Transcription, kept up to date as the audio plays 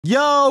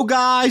Yo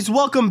guys,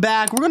 welcome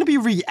back. We're going to be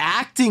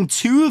reacting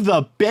to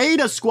the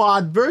Beta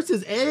Squad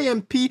versus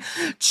AMP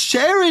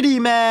charity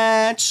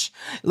match.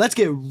 Let's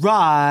get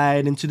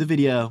right into the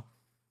video.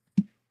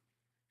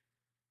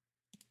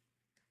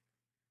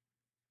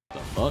 The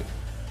fuck?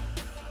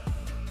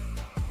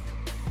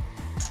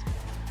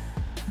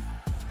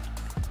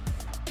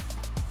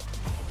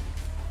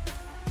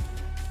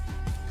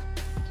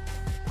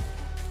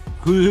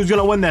 Who's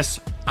gonna win this?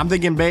 I'm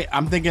thinking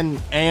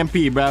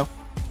AMP, bro.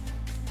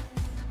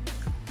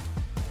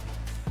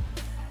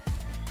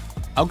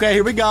 Okay,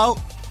 here we go.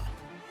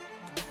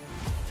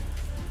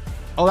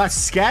 Oh, that's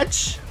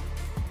Sketch.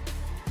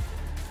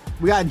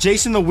 We got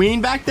Jason the Ween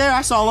back there.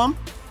 I saw him.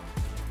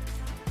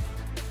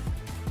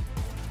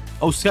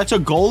 Oh, Sketch a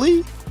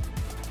goalie?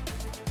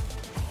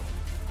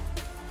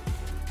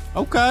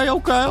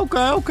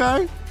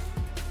 Okay.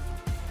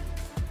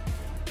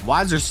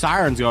 Why is there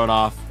sirens going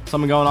off?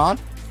 Something going on?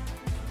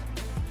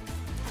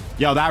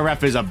 Yo, that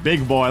ref is a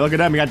big boy. Look at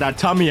him. He got that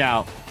tummy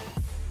out.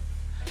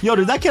 Yo,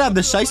 did that kid have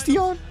the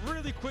shiesty on?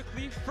 Really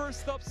quickly,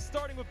 first up,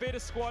 starting with Beta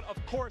Squad,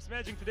 of course,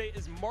 managing today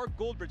is Mark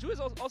Goldbridge, who is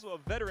also a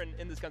veteran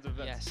in this kinds of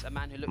events. Yes, a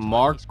man who looks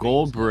Mark like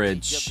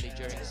Goldbridge.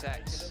 during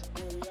sex.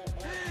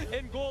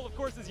 In goal, of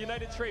course, is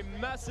United Trey,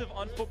 massive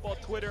on football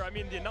Twitter. I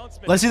mean, the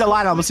announcement. Let's see the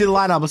lineup. Let's see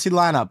the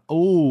lineup.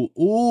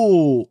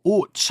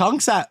 Ooh.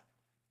 Chunks at.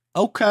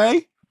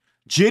 Okay.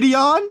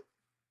 Gideon.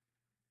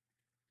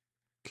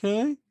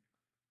 Okay.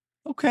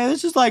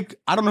 This is like,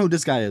 I don't know who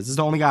this guy is. This is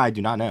the only guy I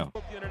do not know.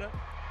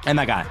 And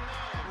that guy.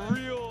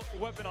 Real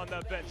weapon on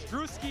that bench.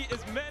 Drewski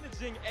is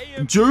managing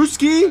AMP.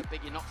 Drewski?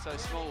 Big, you're not so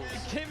small.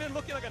 He came in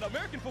looking like an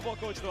American football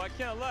coach, though. I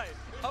can't lie.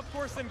 Of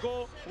course, in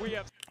goal, we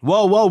have.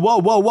 Whoa.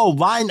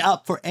 Line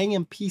up for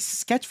AMP.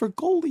 Sketch for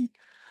goalie.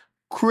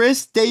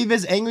 Chris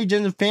Davis, Angry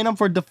Ginger Phantom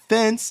for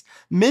defense.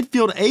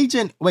 Midfield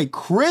agent. Wait,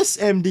 Chris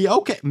MD.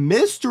 Okay.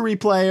 Mystery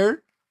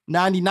player.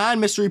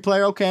 99 mystery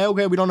player. Okay.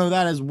 We don't know who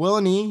that is.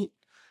 Willany,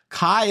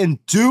 Kai,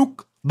 and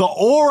Duke. The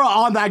aura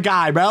on that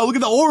guy, bro. Look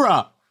at the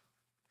aura.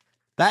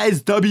 That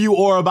is W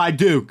aura by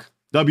Duke.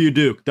 W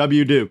Duke.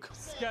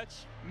 Sketch,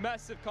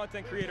 massive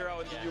content creator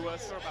out in the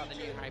US. About the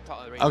new Harry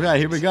Potter Okay,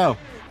 here we go.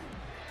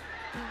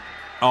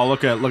 Oh,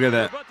 look at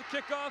that. About to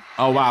kick off.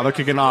 Oh, wow, they're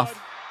kicking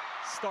off.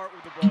 Start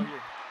with the ball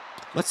here.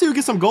 Let's see who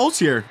gets some goals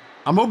here.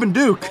 I'm hoping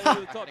Duke. Ball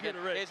over the top here to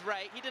Ray. Here's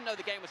Ray. He didn't know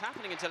the game was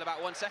happening until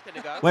about 1 second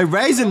ago. Wait,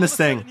 Ray's in this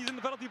thing. He's in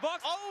the penalty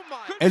box. Oh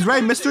my! Is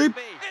Ray mystery? It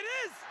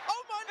is.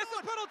 Oh my! It's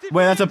a penalty.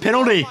 Wait, that's a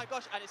penalty. Oh my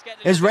gosh, and it's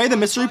getting Is Ray the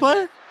mystery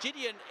player?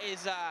 Gideon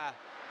is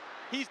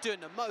he's doing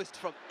the most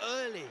from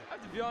early. I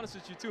have to be honest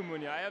with you too,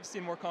 Munya. I have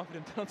seen more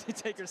confident penalty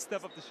takers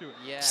step up the shoot.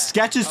 Yeah.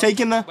 Sketch is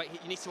taking the. Wait,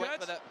 he needs to wait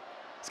for the.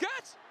 Sketch.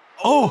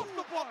 Oh.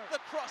 The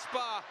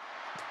crossbar.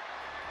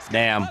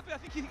 Damn. I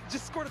think he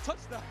just scored a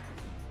touchdown.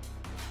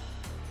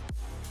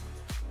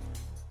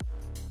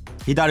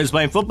 He thought he was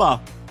playing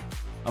football.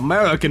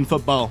 American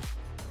football.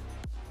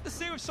 The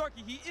same with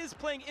Sharky. He is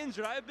playing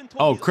injured. I have been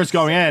told. Oh, Chris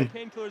going in.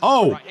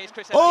 Oh. Right, here's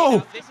Chris.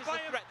 Oh. This is the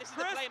threat. This is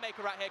the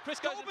playmaker right here.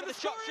 Chris goes in for the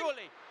shot,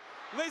 surely.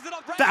 Lays it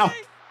up. Down.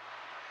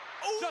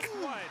 Just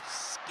wide.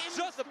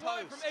 Skims the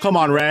post. Come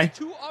on, Ray.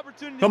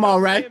 Come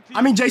on, Ray.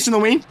 I mean, Jason the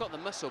Ween. He's got the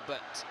muscle,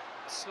 but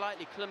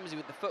slightly clumsy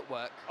with the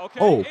footwork. Okay,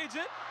 oh.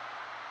 Agent.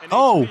 And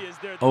Oh. HP is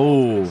there to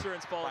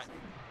insurance policy.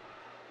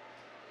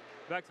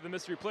 Back to the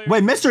mystery player.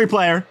 Wait, mystery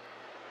player.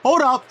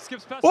 Hold up.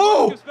 Skips past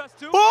Oh. one, skips past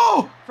two.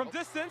 Oh. From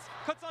distance,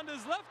 cuts onto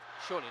his left.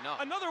 Surely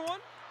not. Another one.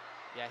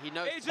 Yeah, he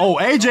knows. Agent.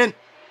 Oh, agent.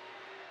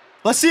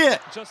 Let's see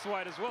it. Just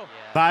wide as well.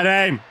 Yeah. Bad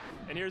aim.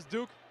 And here's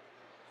Duke.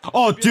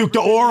 Oh, Duke,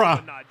 the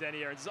aura.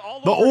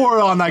 The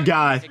aura on that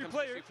guy.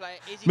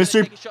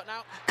 Mystery.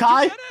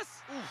 Kai.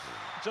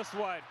 Just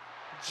wide.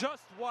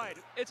 Just wide.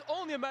 It's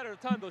only a matter of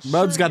time, though.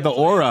 Bro's got the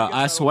aura,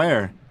 I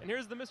swear. And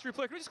here's the mystery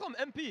player. Can we just call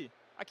him MP?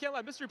 I can't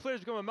lie. Mystery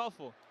players become a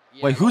mouthful.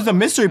 Yeah, Wait, who's the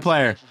mystery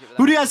player?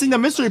 Who do you guys think the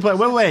mystery player?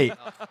 Wait.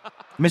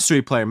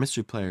 Mystery player.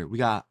 We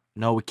got,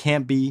 no, it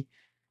can't be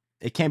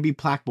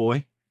Plaque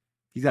Boy.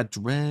 He's got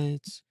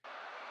dreads.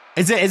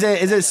 Is it,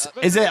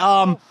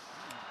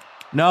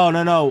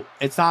 no.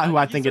 It's not who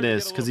I think it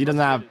is, because he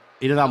doesn't have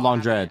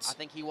long dreads. I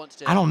think he wants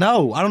to. I don't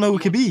know who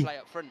it could be.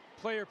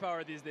 Player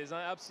power these days,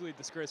 absolutely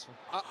disgraceful.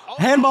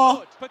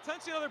 Handball.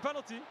 Potentially another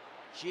penalty.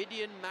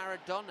 Gideon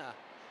Maradona.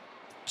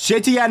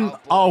 Shitty and,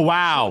 oh,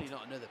 wow.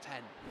 Not another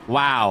pen.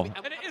 Wow.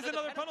 And it is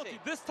another penalty.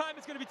 This time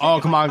it's going to be Oh,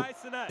 come on.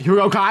 Here we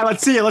go, Kai.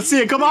 Let's see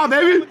it. Come on,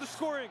 baby. With the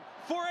scoring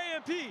for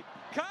AMP.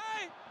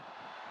 Kai.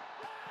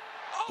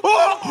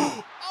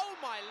 Oh! Oh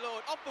my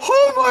lord.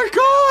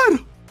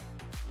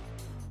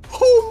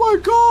 Oh my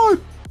god.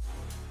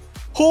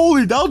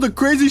 Holy, that was a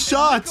crazy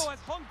shot.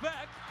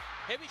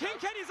 King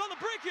Kenny's on the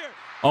break here.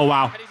 Oh,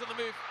 wow. Kenny's on the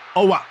move.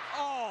 Oh, wow.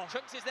 Oh.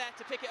 Chunks is there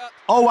to pick it up.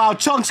 Oh, wow.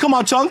 Chunks, come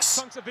on, Chunks.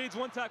 Chunks evades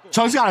one tackle.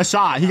 Chunks got a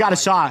shot. He got a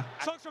shot.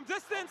 Chunks from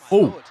distance.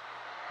 Oh.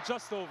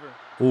 Just over.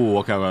 Oh,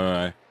 okay,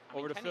 right.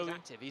 Over to Philly.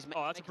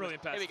 Oh, that's a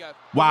brilliant pass. Here we go.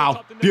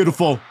 Wow,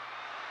 beautiful.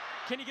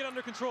 Can he get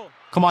under control?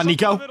 Come on,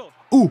 Nico.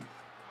 Ooh.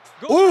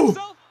 Ooh.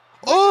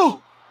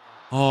 Oh.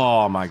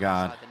 Oh, my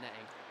God.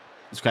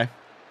 It's okay.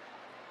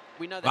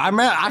 We know that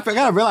I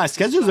forgot to realize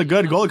Sketch is a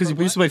good goalie because he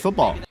used to play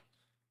football.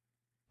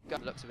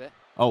 Got looks of it.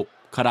 Oh,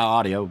 cut out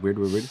audio. Weird.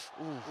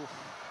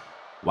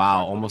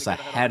 Wow, almost a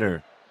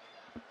header.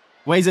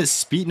 Wait, is it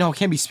Speed? No, it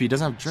can't be Speed. It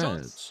doesn't have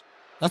dreads.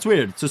 That's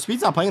weird. So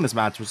Speed's not playing this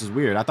match, which is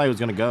weird. I thought he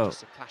was gonna go.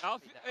 Oh,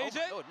 AJ?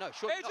 Oh, no,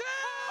 sure. AJ!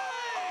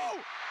 Oh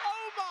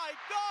my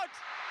God!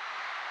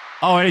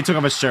 Oh, and he took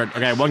off his shirt.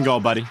 Okay, one goal,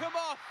 buddy. Come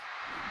off.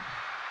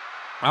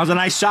 That was a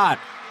nice shot.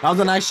 We are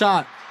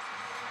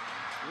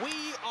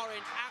in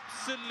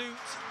absolute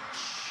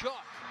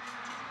shock.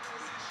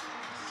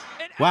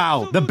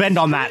 Wow, the bend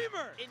on that.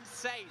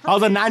 Insane. That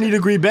was a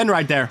 90-degree bend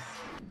right there.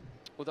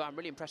 Although I'm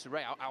really impressed with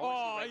Ray.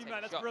 Oh,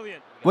 man, that's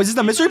brilliant. Was this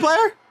the mystery player?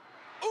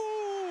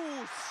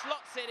 Ooh,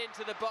 slots it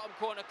into the bottom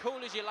corner. Cool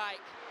as you like.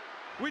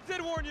 We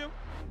did warn you.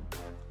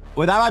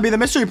 Well, that might be the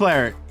mystery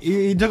player.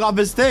 He took off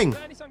his thing.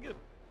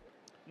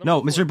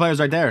 No, mystery player's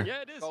right there.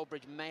 Yeah, it is.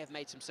 Goldbridge may have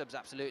made some subs,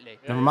 absolutely.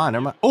 Never mind.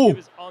 Oh. He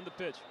was on the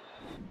pitch.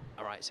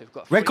 All right, so we've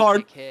got a red free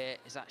card kick here.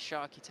 Is that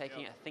Sharky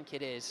taking it? I think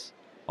it is.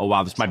 Oh,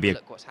 wow, this might be it.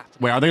 Look what's happening.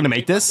 Wait, are they going to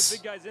make Big this?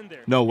 guys in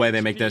there. No way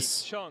they make HP,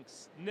 this.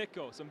 Chunks,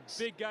 Nico, some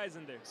big guys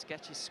in there.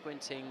 Sketch is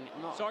squinting.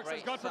 Not Sharks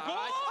has great gone for goal.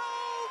 eyes.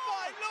 Oh,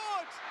 my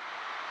Lord!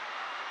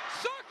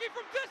 Sharky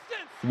from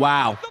distance.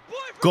 Wow. The boy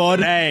from Good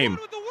distance, aim.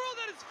 with the world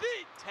at his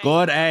feet.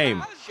 Good aim.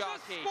 Has just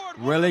Sharky. scored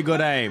one Really of the good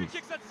best aim. free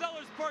kicks at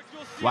Sellers Park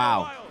you'll see in a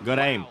Wow. while. Good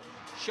aim.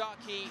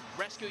 Sharky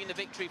rescuing the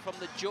victory from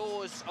the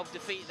jaws of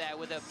defeat there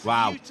with a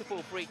Wow.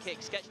 beautiful free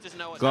kick. Sketch doesn't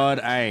know what's Good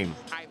happening. aim.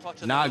 Harry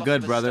Potter, Not the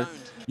good, brother.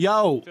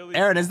 Yo,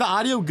 Aaron, is the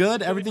audio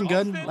good? Everything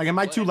good? Like, am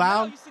I too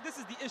loud? You see, this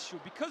is the issue.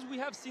 Because we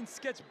have seen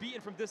Sketch beaten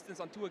from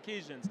distance on 2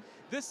 occasions,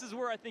 this is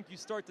where I think you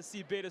start to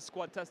see Beta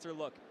Squad test their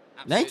luck.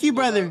 Thank you,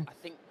 brother. Although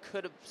I think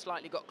could have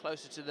slightly got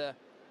closer to the...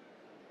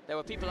 There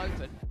were people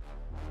open.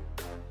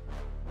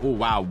 Oh,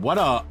 wow. What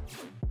a...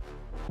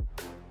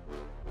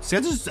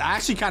 Sketch is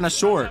actually kind of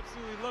short.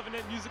 Absolutely loving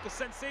it. Musical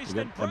sensation.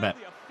 Good, And I bet.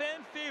 Bradley, a fan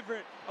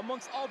favorite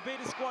amongst all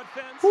Beta Squad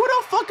fans. Who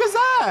the fuck is He's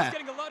that?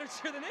 getting a louder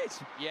cheer than H.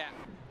 Yeah.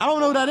 I don't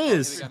know who that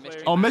is. Here we go,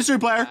 mystery Oh, mystery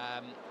player.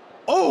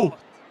 Oh!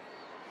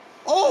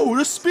 Oh,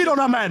 the speed on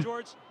that man.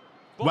 George.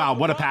 Wow,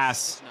 what a Both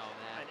pass. No,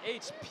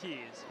 And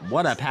HPs.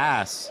 What a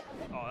pass.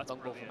 Oh, that's Long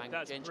ball brilliant. from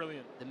That's Angle.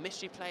 brilliant. The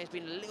mystery player has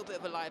been a little bit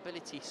of a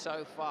liability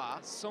so far.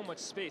 So much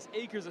space.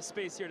 Acres of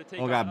space here to take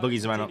Oh, on. God,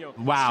 Boogie's man. Coutinho.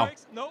 Wow.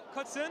 Strikes. No,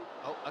 cuts in.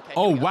 Oh, okay.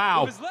 Oh, here we go.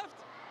 wow. With his left.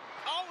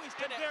 Oh, he's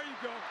done And it. there you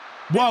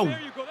go. Whoa. And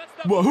there you go. That's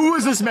that Whoa, who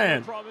is this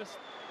man? promise.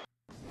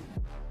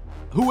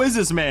 Who is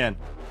this man?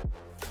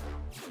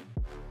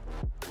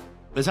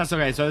 This has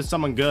okay, so it's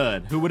someone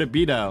good. Who would it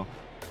be, though?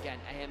 Again,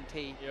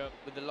 AMP Yep.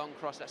 with the long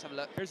cross. Let's have a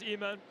look. Here's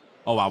E-Man.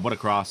 Oh, wow, what a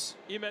cross.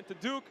 E-Man to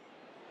Duke.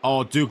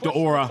 Oh, Duke, the Push for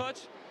aura.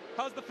 touch.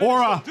 How's the finish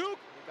Aura. from Duke?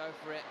 Go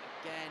for it.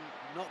 Again,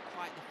 not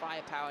quite the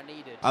firepower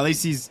needed. At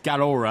least he's got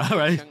aura,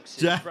 right? Chunks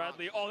is Yeah.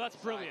 Bradley. Oh, that's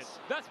brilliant.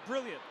 That's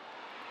brilliant.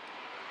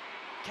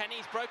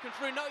 Kenny's broken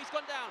through. No, he's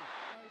gone down.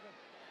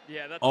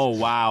 Yeah, that's. Oh,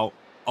 wow.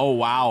 Oh,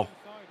 wow.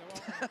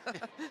 Yeah,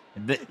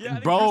 I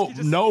think Bro, Drewski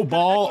just no kinda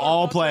ball, echoed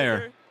all us right player.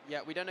 there. Yeah,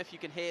 we don't know if you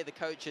can hear the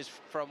coaches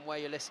from where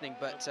you're listening,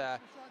 but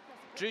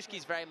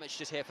Drewski's very much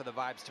just here for the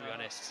vibes, to be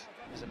honest.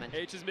 As I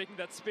mentioned, H is making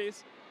that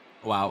space.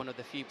 Wow. one of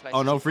the few places.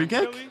 Oh, no you free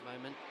can kick? at the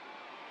moment.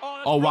 Oh,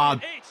 that's Oh, wow.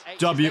 brilliant. H. H is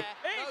W. there.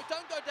 No,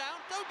 don't go down.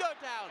 Don't go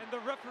down. And the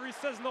referee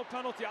says no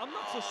penalty. I'm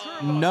not so sure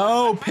about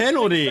No that.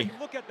 penalty. I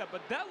look at that,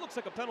 but that looks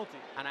like a penalty.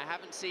 And I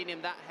haven't seen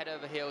him that head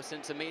over heels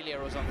since Amelia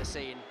was on the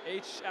scene.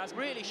 H asking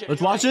Really should.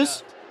 Let's watch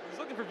this. He's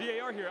looking for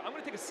VAR here. I'm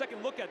going to take a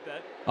second look at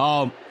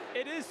that.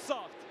 It is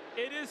soft.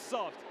 It is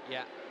soft.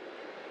 Yeah.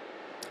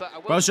 But I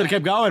will Bro, should've say,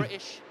 kept going.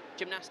 British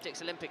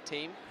gymnastics Olympic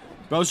team.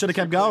 Bro should have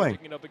kept going.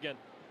 Picking it up again.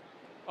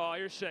 Oh,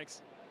 here's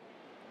Shanks.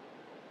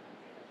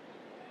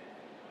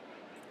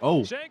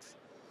 Oh. Shanks.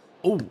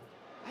 Oh.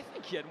 I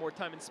think he had more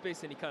time and space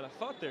than he kind of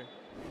thought there.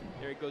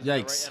 There he goes with the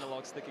Yikes. right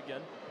analog stick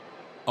again.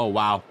 Oh,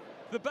 wow.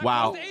 The back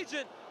Wow. goes to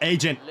Agent.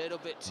 Agent. A little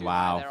bit too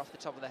Wow. high there off the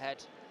top of the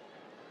head.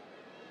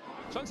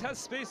 Chunks has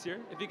space here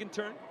if he can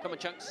turn. Come on,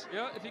 Chunks.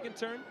 Yeah, if he can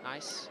turn.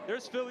 Nice.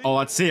 There's Philly. Oh,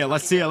 let's see it.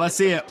 Let's see it. Let's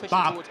see it. Pushing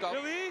Bop. towards goal.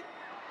 Philly.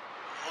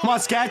 Come on,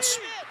 Sketch.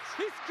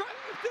 He's cracked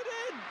it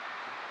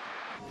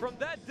in. From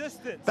that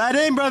distance. That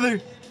in, brother.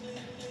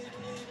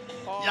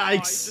 Oh, Yikes. He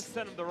just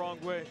sent him the wrong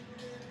way.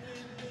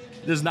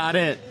 This is not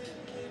it.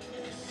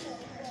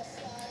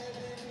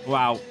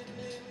 Wow.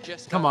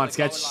 Just Come over on, the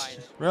goal Sketch.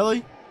 line.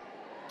 Really?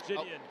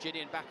 Gideon. Oh,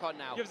 Gideon back on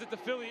now. Gives it to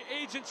Philly.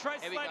 Agent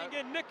tries Here we sliding go.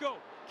 in. Nico.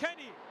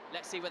 Kenny.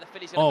 Let's see whether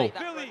Philly's going to Oh. make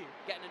that Philly. run.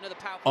 Getting another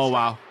powerful Oh, strike.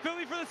 wow.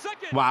 Philly for the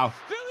second. Wow.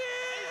 Philly.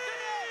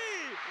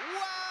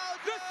 Wow,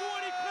 This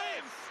one he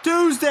claims.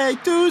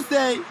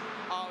 Tuesday.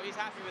 Oh, he's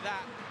happy with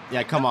that.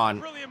 Yeah, come on.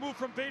 Brilliant move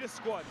from Beta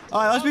Squad.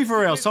 All right, let's be for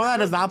real. Someone that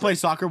does not play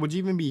soccer, would you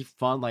even be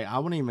fun? Like, I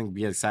wouldn't even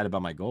be excited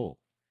about my goal.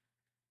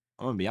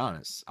 I'm going to be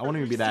honest. I wouldn't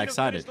even be that We've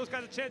seen them finish excited. those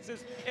kinds of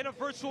chances in a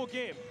virtual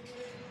game.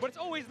 But it's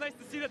always nice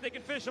to see that they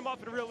can finish them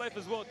off in real life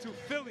as well, too.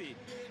 Philly,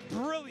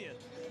 brilliant.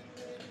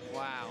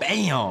 Wow.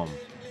 Bam.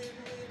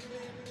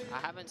 I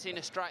haven't seen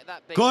a strike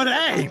that big. Good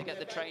Trying aim. to get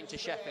the train to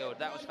Sheffield.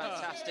 That was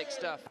fantastic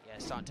stuff. Yeah,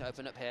 starting to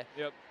open up here.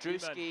 Yep.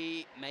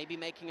 Drewski maybe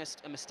making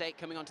a mistake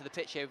coming onto the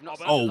pitch here. We've not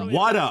Oh, seen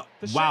what a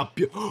wow!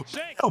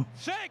 Shank!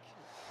 Shank!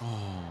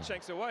 Oh.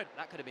 Shank so wide.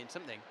 That could have been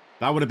something.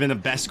 That would have been the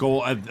best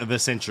goal of the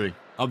century,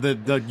 of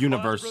the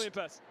universe. Brilliant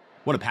pass.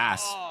 what a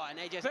pass! Oh, and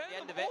AJ's at the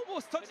end of it.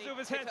 Almost touched it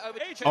with his hands.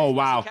 AJ. Oh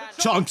wow, He can.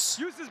 chunks!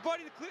 Use his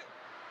body to clear.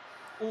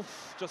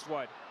 Oof, just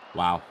wide.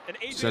 Wow, And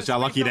AJ such a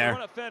lucky there.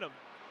 Phantom.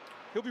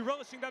 He'll be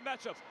relishing that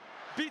matchup.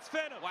 Beats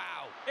Phantom.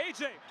 Wow.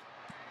 AJ.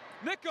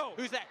 Nico.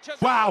 Who's that?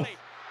 Chuck Wow. Riley.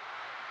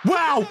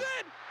 Wow!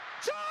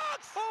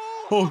 Chucks!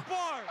 Oh. Oh,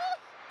 bar.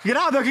 Get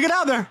out there! Get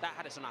out there! That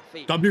had us on our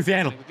feet. W I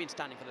Phantom. mean, we've been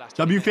standing for the last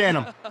W 20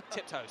 minutes. Phantom.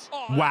 Tiptoes.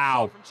 Oh, Wow. that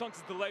shot from Chunks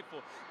is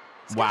delightful.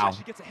 Sketch Wow.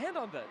 actually gets a hand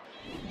on that.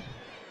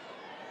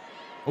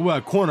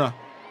 Oh, corner.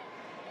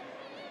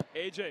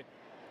 AJ.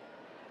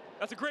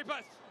 That's a great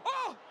pass.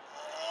 Oh!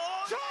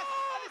 Chunks!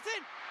 And it's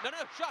in. No,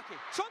 Sharky.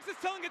 Chunks is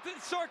telling it to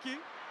Sharky.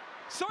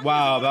 Sharky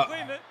Wow, doesn't want that-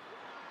 to claim it.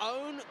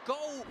 Own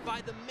goal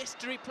by the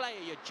mystery player.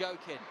 You're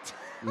joking.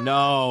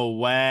 No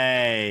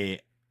way.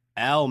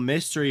 L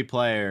mystery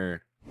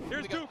player.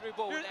 Here's We got Duke. through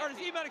ball Here's, with or it's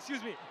Effie. Eman,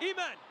 excuse me.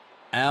 Eman.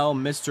 L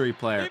mystery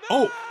player. Eman!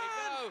 Oh,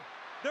 Go.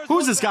 There's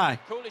who's one this back. guy?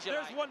 Cool as you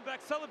There's like. one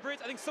back.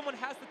 Celebrates. I think someone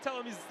has to tell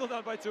him he's still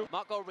down by 2.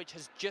 Mark Goldridge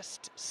has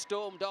just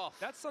stormed off.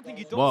 That's something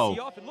you don't Whoa. see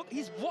often. Look,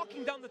 he's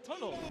walking down the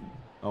tunnel.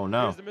 Oh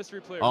no. Here's the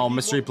mystery player. Oh, We need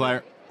mystery more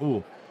player.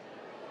 Ooh.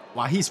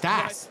 Wow, he's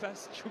Nice fast.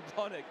 pass,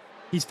 Cubonic.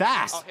 He's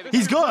fast. Oh, here we go.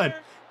 He's good.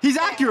 He's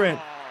accurate.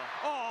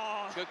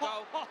 Oh. Good goal.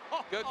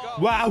 Good goal.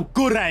 Wow,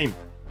 good aim.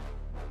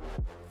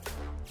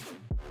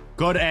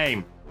 Good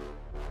aim.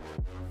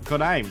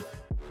 Good aim.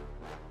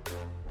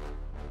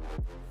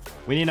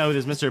 We need to know who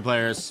this mystery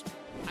player is.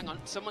 Hang on,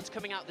 someone's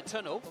coming out the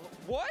tunnel.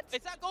 What? Is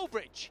that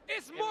Goldbridge?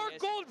 It's Here Mark he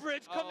is.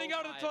 Goldbridge coming Oh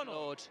out of the my tunnel.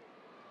 Lord.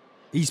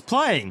 He's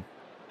playing.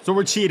 So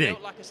we're cheating.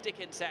 Built like a stick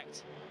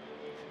insect.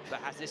 But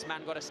has this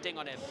man got a sting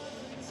on him?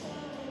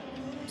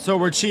 So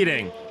we're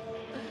cheating.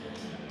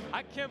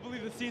 I can't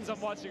believe the scenes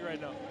I'm watching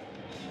right now.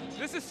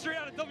 This is straight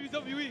out of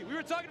WWE. We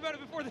were talking about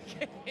it before the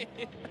game.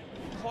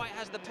 Quite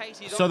has the pace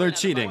he's So on they're at the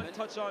cheating. moment.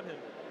 Touch on him.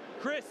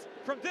 Chris,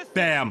 from distance.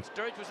 Bam.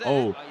 Sturridge was there.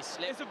 Oh. He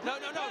slipped. It's a No.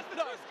 pass to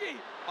Drewski.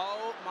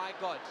 Oh my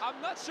God. I'm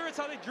not sure it's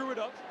how they drew it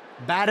up,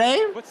 Bad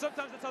aim? but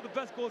sometimes that's how the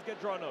best goals get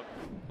drawn up.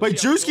 Wait,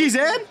 See how it Drewski's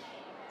goes. in?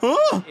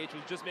 Huh? H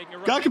was just making a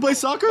run. Guy can play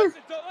soccer?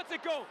 Let's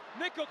it go.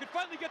 Nico can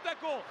finally get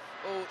that goal.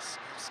 Oh,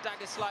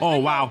 staggers slightly. Oh,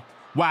 wow.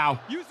 Wow.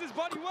 Use his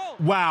body well.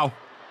 Wow.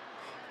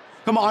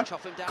 Come on.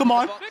 Chop him down Come in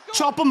the on. box.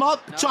 Chop him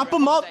up. No, Chop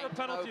him up. no For a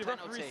penalty,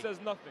 penalty. referee says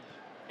nothing.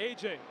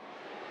 AJ.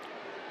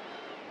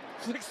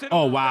 Flicks it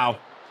Oh, over. wow.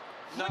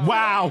 No.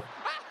 Wow.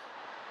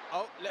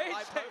 Oh, little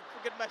eye AJ. poke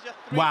for good measure.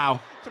 Wow.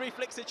 3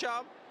 flicks of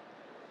charm.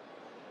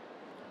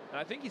 And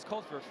I think he's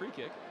called for a free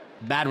kick.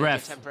 Bad AJ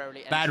ref.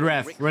 temporarily Bad entering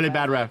ref. Ric Really Flair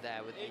bad ref.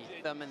 There with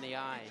the thumb in the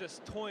eye.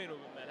 Just toying with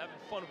him, man. Having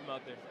fun with him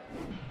out there.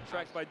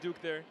 Tracked by Duke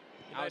there.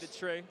 United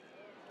Trey.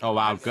 Oh,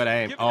 wow. Good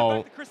aim. Giving it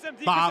Oh, back to Chris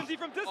MD. Bob. Chris MD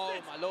from distance.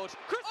 Oh my Lord.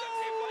 Chris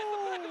MD finds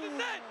the back of the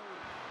net.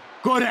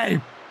 good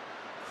aim.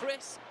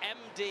 Chris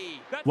MD.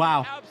 That's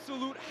Wow. an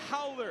absolute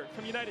howler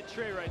from United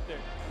Trey right there.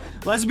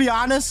 Let's be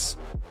honest.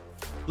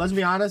 Let's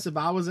be honest. If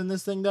I was in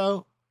this thing,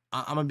 though,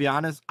 I'm going to be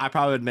honest. I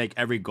probably would make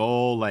every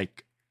goal.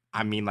 Like,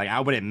 I mean, like, I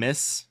wouldn't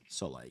miss.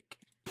 So, like,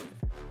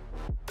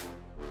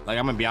 I'm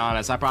going to be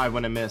honest. I probably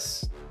wouldn't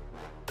miss.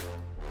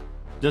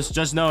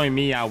 Just knowing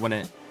me, I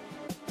wouldn't.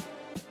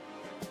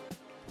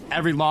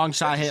 Every long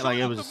shot hit, like, it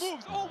Showing off was. the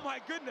moves. Oh my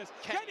goodness.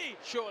 Kenny,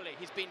 surely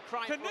he's been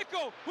crying To for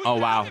Nico. Who's Oh,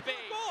 got wow. the big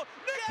goal?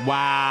 Nico.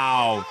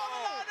 Wow.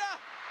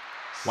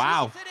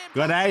 Wow. Slots it in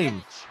Good past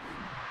aim. Sketch.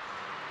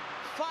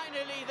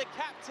 Finally, the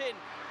captain.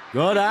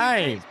 Good the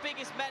aim. UK's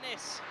biggest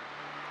menace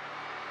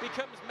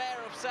becomes mayor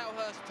of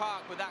Selhurst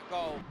Park with that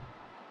goal.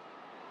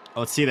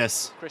 Let's see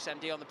this. Chris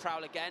MD on the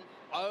prowl again.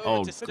 Over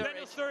Oh. to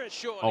Daniel Sturridge. Sturridge.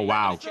 Surely. Oh,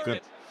 wow. Daniel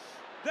Good.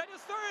 Sturridge. Daniel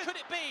Sturridge. Could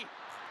it be?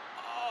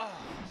 Oh,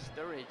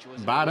 Sturridge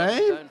was Bad in the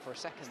aim? zone for a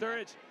second.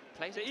 Sturridge.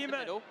 Plays To it in the Eman.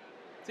 middle.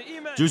 To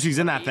Eman. Drewski's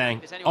in that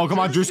thing. Is anyone Oh, come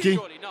on, Drewski.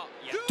 Surely not.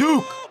 Yes.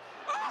 Duke.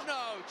 No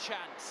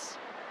chance.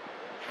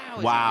 How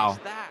has Wow. he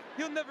missed that?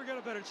 He'll never get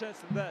a better chance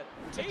than that.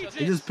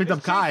 He just picked up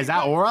It's Kai. Is that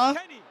chasing Aura?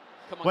 Kenny.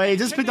 Come on, Wait, he Kenny.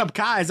 just picked up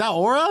Kai. Is that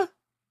Aura?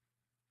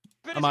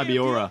 Finishing might be it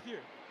up Aura. here.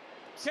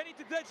 Kenny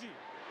to Deji.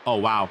 Oh,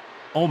 wow.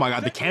 Oh, my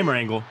God. The camera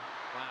angle. Wow.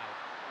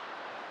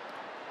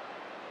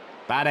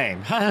 Bad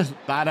aim.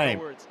 Bad No aim.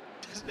 words.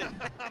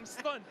 I'm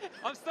stunned.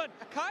 I'm stunned.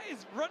 Kai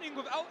is running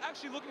without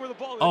actually looking where the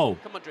ball is. Oh.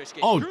 Come on, Drewski.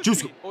 Oh, Drewski.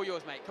 Drewski. All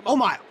yours, mate. Come Oh, on.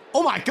 my.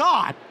 Oh, my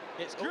God.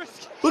 It's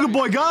Drewski. Look at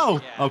boy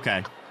go. Yeah.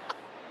 Okay.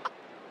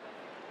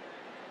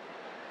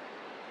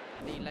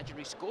 The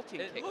legendary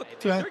scorpion kick, Look,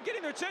 maybe. Okay. they're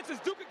getting their chances.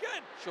 Duke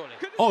again. Surely.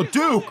 Could this Oh, be a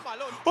goal? Duke. my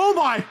Lord. Oh,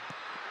 my.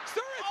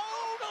 Sturridge.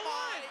 Oh, the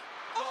line.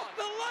 my Off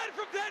the line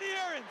from Danny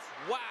Aarons.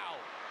 Wow.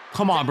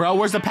 Come on, bro.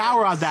 Where's the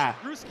power on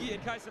that? Drewski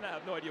and Kaisen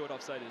have no idea what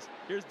offside is.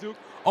 Here's Duke.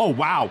 Oh,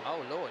 wow.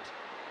 Oh, Lord.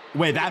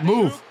 Wait, that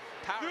move.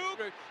 Power Duke.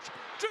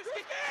 through.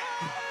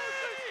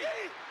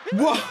 Drewski.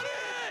 What?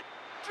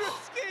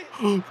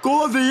 Drewski.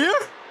 Goal of the year?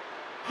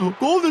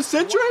 Golden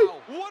Century?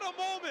 Wow, what a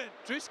moment!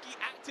 Drewski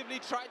actively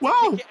tried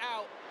to kick it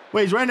out.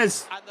 Wait, he's wearing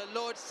his... And the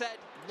Lord said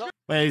no.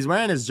 Wait, he's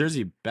wearing his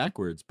jersey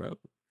backwards, bro.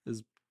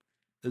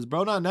 Does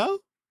bro not know?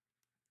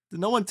 Did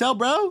no one tell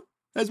bro?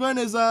 He's wearing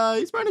his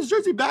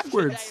jersey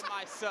backwards. Today,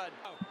 my son.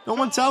 No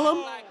one tell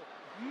him?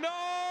 No!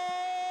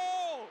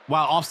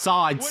 Wow,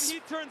 offsides. When he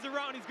turns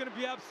around, he's going to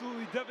be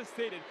absolutely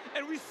devastated.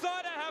 And we saw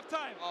it at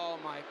halftime. Oh,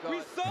 my God. We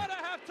saw it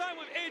at halftime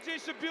with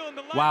AJ Shabil in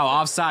the linesman. Wow,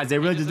 offsides. They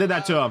really just did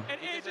that to him.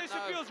 And AJ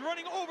Shabil's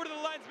running over to the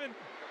linesman.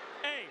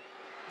 Hey,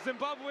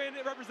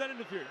 Zimbabwean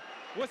representative here.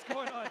 What's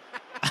going on?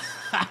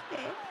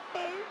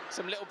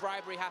 Some little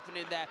bribery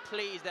happening there.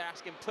 Please, they're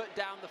asking, put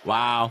down the flag.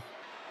 Wow.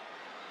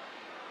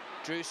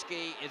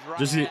 Drewski is right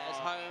there at his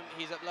home.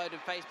 He's uploaded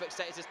Facebook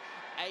statuses.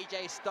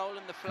 AJ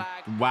stolen the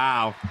flag.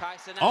 Wow.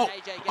 Kyson and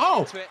AJ getting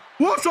into it.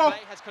 What's up?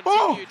 Play has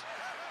continued.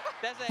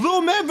 There's a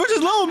little man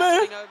versus little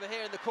man. Over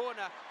here in the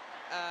corner.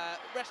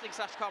 Wrestling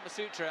 / Kama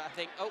Sutra, I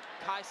think. Oh,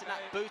 Kyson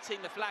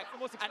booting the flag.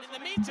 And in the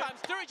meantime,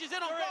 Sturridge is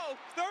in on goal.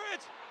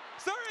 Sturridge!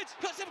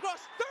 Cuts him across.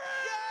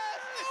 Sturridge!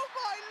 Yes! Oh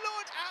my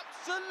Lord!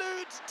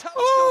 Absolute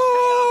total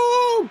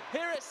Ooh!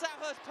 chaos here at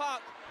Sandhurst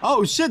Park.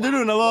 Oh shit, they're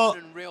doing a little...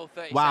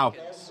 Wow.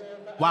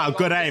 Wow,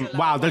 good aim.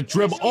 Wow, the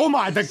dribble. Oh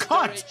my, the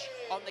cut!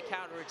 On the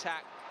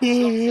counter-attack.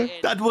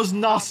 That was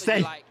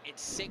nasty.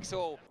 It's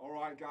 6-all. All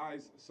right,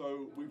 guys,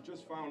 so we've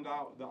just found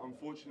out that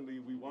unfortunately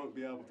we won't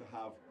be able to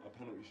have a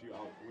penalty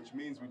shootout, which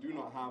means we do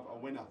not have a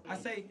winner. I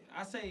say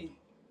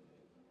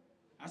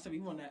we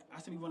won that.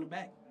 I said we won it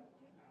back.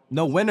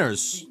 No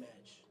winners.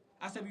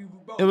 I said we,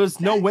 bro, It was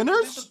no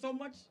winners? So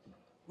much.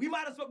 We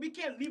might as well. We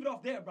can't leave it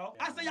off there, bro.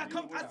 I say y'all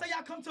come. I say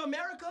y'all come to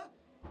America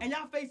and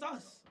y'all face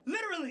us.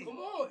 Literally. Come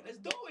on, let's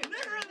do it.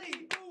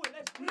 Literally. Do it.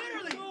 Let's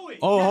literally do it.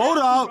 Oh, hold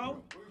up. What are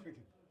you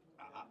thinking?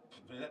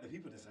 Let the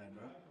people decide,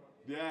 bro.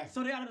 Yeah.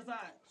 So they gotta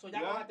decide. So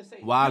y'all gonna have to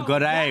say. Wow,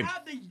 good aim.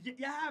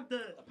 You have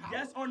the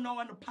yes or no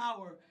and the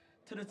power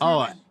to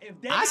determine if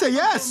they. I say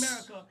yes.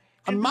 America,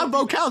 my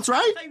vote counts,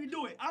 right? I say we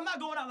do it. I'm not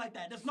going out like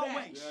that. There's no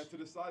way. Yeah, to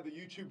decide the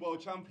YouTube World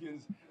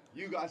Champions,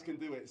 you guys can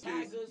do it.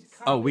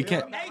 Oh, we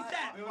can't.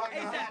 ASAP.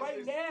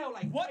 Right now,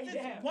 like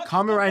what?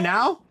 Comment right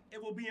now?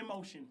 It will be in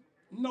motion.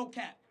 No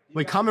cap.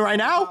 Wait, comment right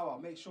now?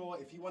 Make sure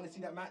if you want to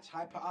see that match,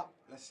 hype it up.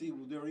 Let's see,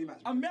 we'll do a rematch.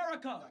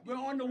 America, we're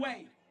on the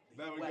way.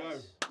 There we go.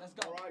 Let's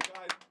go. All right,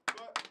 guys.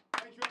 But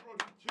thank you everyone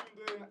who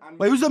tuned in. And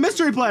wait, who's the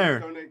mystery player?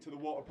 Donate to the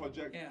Water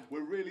Project. Yeah.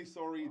 We're really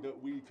sorry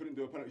that we couldn't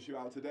do a penalty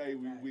shootout today.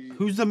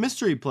 Who's the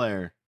mystery player?